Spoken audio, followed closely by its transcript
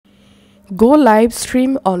Go live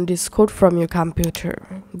stream on Discord from your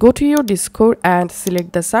computer. Go to your Discord and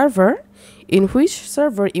select the server in which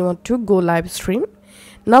server you want to go live stream.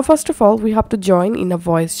 Now first of all, we have to join in a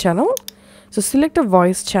voice channel. So select a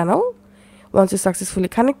voice channel. Once you successfully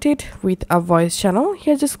connected with a voice channel,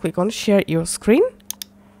 here just click on share your screen.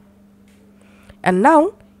 And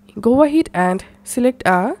now go ahead and select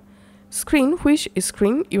a screen, which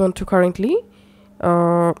screen you want to currently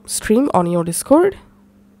stream on your Discord.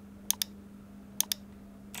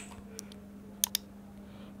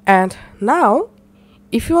 And now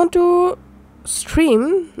if you want to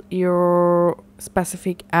stream your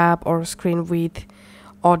specific app or screen with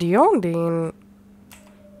audio, then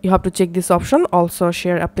you have to check this option, also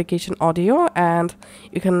share application audio, and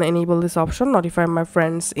you can enable this option, notify my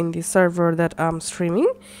friends in the server that I'm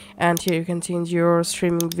streaming. And here you can change your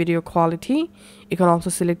streaming video quality. You can also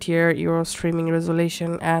select here your streaming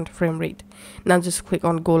resolution and frame rate. Now just click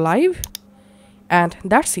on go live, and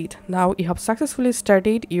that's it. Now you have successfully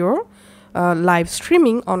started your live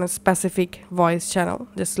streaming on a specific voice channel,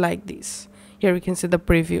 just like this. Here we can see the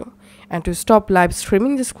preview. And to stop live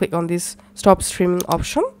streaming, just click on this stop streaming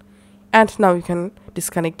option, and now you can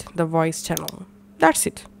disconnect the voice channel. That's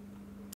it.